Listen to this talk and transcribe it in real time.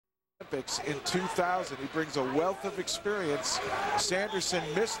Olympics in 2000. He brings a wealth of experience. Sanderson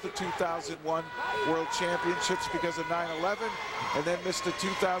missed the 2001 World Championships because of 9/11, and then missed the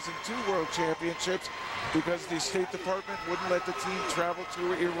 2002 World Championships because the State Department wouldn't let the team travel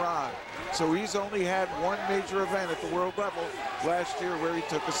to Iran. So he's only had one major event at the world level last year where he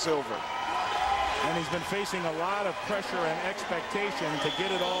took a silver. And he's been facing a lot of pressure and expectation to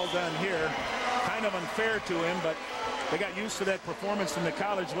get it all done here. Kind of unfair to him, but they got used to that performance in the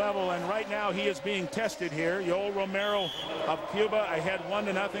college level, and right now he is being tested here. Yoel Romero of Cuba ahead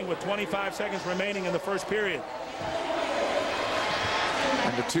 1-0 with 25 seconds remaining in the first period.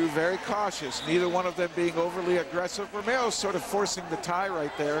 And the two very cautious, neither one of them being overly aggressive. Romero's sort of forcing the tie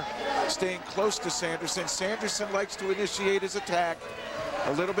right there, staying close to Sanderson. Sanderson likes to initiate his attack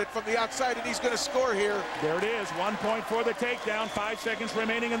a little bit from the outside, and he's going to score here. There it is, 1 point for the takedown, 5 seconds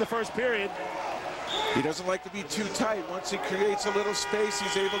remaining in the first period. He doesn't like to be too tight. Once he creates a little space,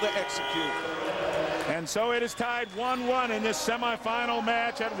 he's able to execute. And so it is tied 1-1 in this semifinal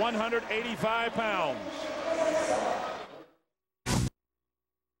match at 185 pounds.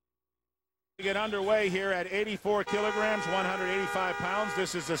 Get underway here at 84 kilograms, 185 pounds.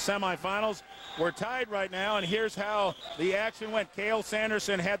 This is the semifinals. We're tied right now, and here's how the action went. Cael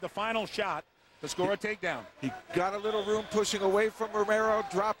Sanderson had the final shot to score a takedown. He got a little room pushing away from Romero,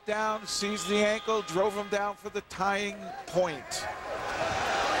 dropped down, seized the ankle, drove him down for the tying point.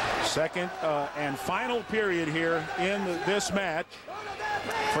 Second and final period here in this match.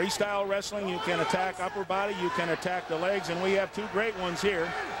 Freestyle wrestling, you can attack upper body, you can attack the legs, and we have two great ones here.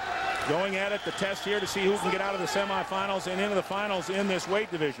 Going at it, the test here to see who can get out of the semifinals and into the finals in this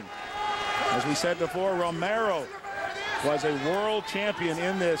weight division. As we said before, Romero was a world champion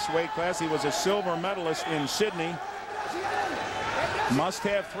in this weight class. He was a silver medalist in Sydney. Must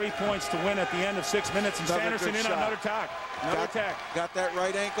have 3 points to win at the end of 6 minutes, and Sanderson in on another attack. Got that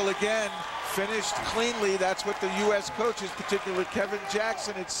right ankle again. Finished cleanly. That's what the U.S. coaches, particularly Kevin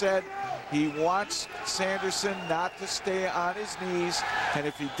Jackson, had said. He wants Sanderson not to stay on his knees, and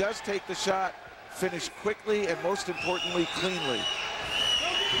if he does take the shot, finish quickly and most importantly cleanly.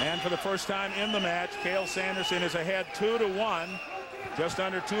 And for the first time in the match, Cael Sanderson is ahead 2-1. Just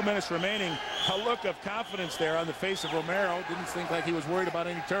under 2 minutes remaining. A look of confidence there on the face of Romero. Didn't think like he was worried about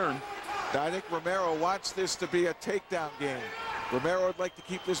any turn. I think Romero wants this to be a takedown game. Romero would like to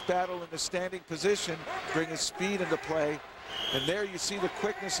keep this battle in the standing position, bring his speed into play. And there you see the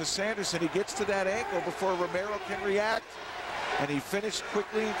quickness of Sanderson. He gets to that ankle before Romero can react. And he finished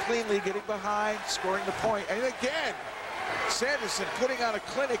quickly and cleanly, getting behind, scoring the point. And again, Sanderson putting on a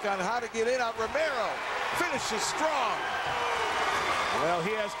clinic on how to get in on Romero. Finishes strong. Well,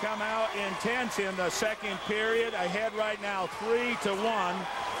 he has come out intense in the second period. Ahead right now 3-1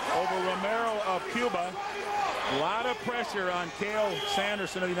 over Romero of Cuba. A lot of pressure on Cael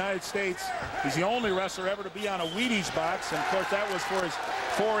Sanderson of the United States. He's the only wrestler ever to be on a Wheaties box, and of course that was for his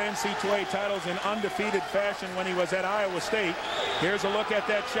 4 NC2A titles in undefeated fashion when he was at Iowa State. Here's a look at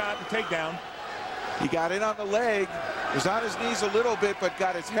that shot and takedown. He got in on the leg, was on his knees a little bit, but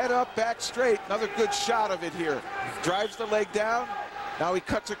got his head up, back straight. Another good shot of it here. Drives the leg down. Now he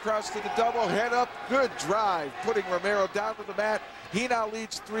cuts across to the double, head up, good drive, putting Romero down to the mat. He now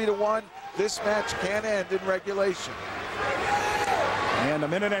leads 3-1. This match can end in regulation. And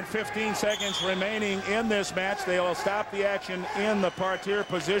 1 minute and 15 seconds remaining in this match. They'll stop the action in the parterre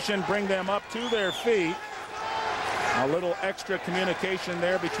position, bring them up to their feet. A little extra communication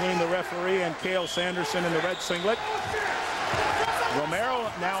there between the referee and Cael Sanderson in the red singlet. Romero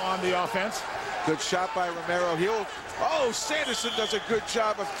now on the offense. Good shot by Romero. Oh, Sanderson does a good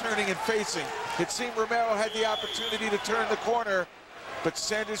job of turning and facing. It seemed Romero had the opportunity to turn the corner, but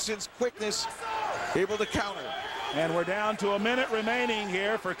Sanderson's quickness able to counter. And we're down to 1 minute remaining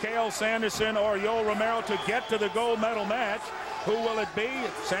here for Cael Sanderson or Yoel Romero to get to the gold medal match. Who will it be?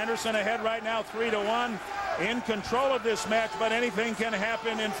 Sanderson ahead right now 3-1. In control of this match, but anything can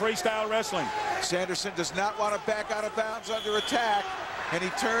happen in freestyle wrestling. Sanderson does not want to back out of bounds under attack, and he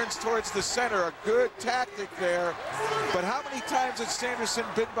turns towards the center. A good tactic there. But how many times has Sanderson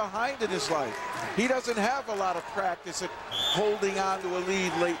been behind in his life? He doesn't have a lot of practice at holding on to a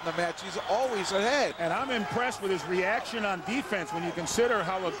lead late in the match. He's always ahead. And I'm impressed with his reaction on defense when you consider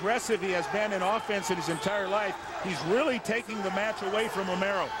how aggressive he has been in offense in his entire life. He's really taking the match away from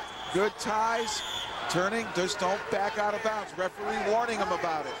Romero. Good ties. Turning, just don't back out of bounds. Referee warning him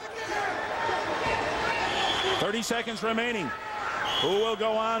about it. 30 seconds remaining. Who will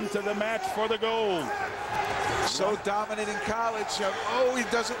go on to the match for the gold? So dominant in college. Oh, he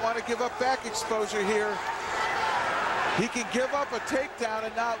doesn't want to give up back exposure here. He can give up a takedown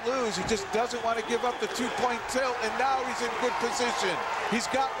and not lose. He just doesn't want to give up the 2-point tilt, and now he's in good position. He's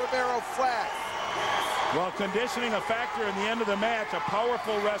got Romero flat. Well, conditioning a factor in the end of the match. A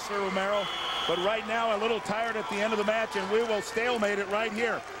powerful wrestler, Romero, but right now a little tired at the end of the match, and we will stalemate it right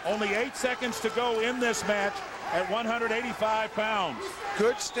here. Only 8 seconds to go in this match at 185 pounds.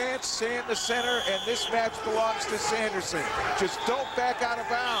 Good stance, stay in the center, and this match belongs to Sanderson. Just don't back out of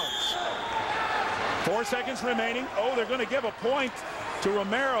bounds. 4 seconds remaining. Oh, they're going to give a point to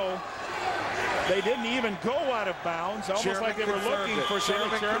Romero. They didn't even go out of bounds, almost Chairman like they were looking for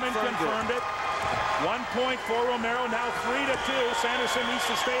something. Chairman confirmed it. 1 point for Romero, now 3-2. Sanderson needs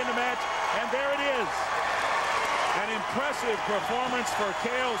to stay in the match, and there it is. An impressive performance for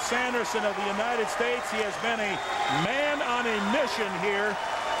Cael Sanderson of the United States. He has been a man on a mission here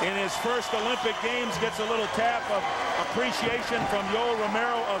in his first Olympic Games. Gets a little tap of appreciation from Yoel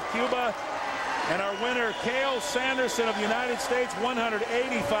Romero of Cuba. And our winner, Cael Sanderson of the United States,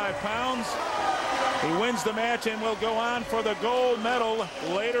 185 pounds. He wins the match and will go on for the gold medal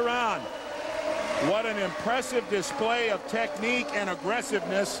later on. What an impressive display of technique and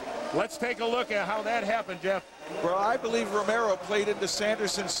aggressiveness. Let's take a look at how that happened, Jeff. Well, I believe Romero played into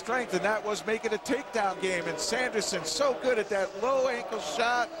Sanderson's strength, and that was making a takedown game. And Sanderson so good at that low ankle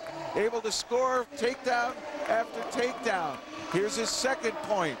shot, able to score takedown after takedown. Here's his second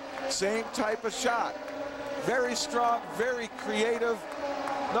point. Same type of shot. Very strong, very creative.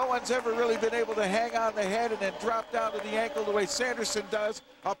 No one's ever really been able to hang on the head and then drop down to the ankle the way Sanderson does.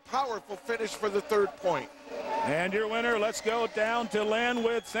 A powerful finish for the third point. And your winner, let's go down to land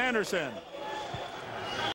with Sanderson.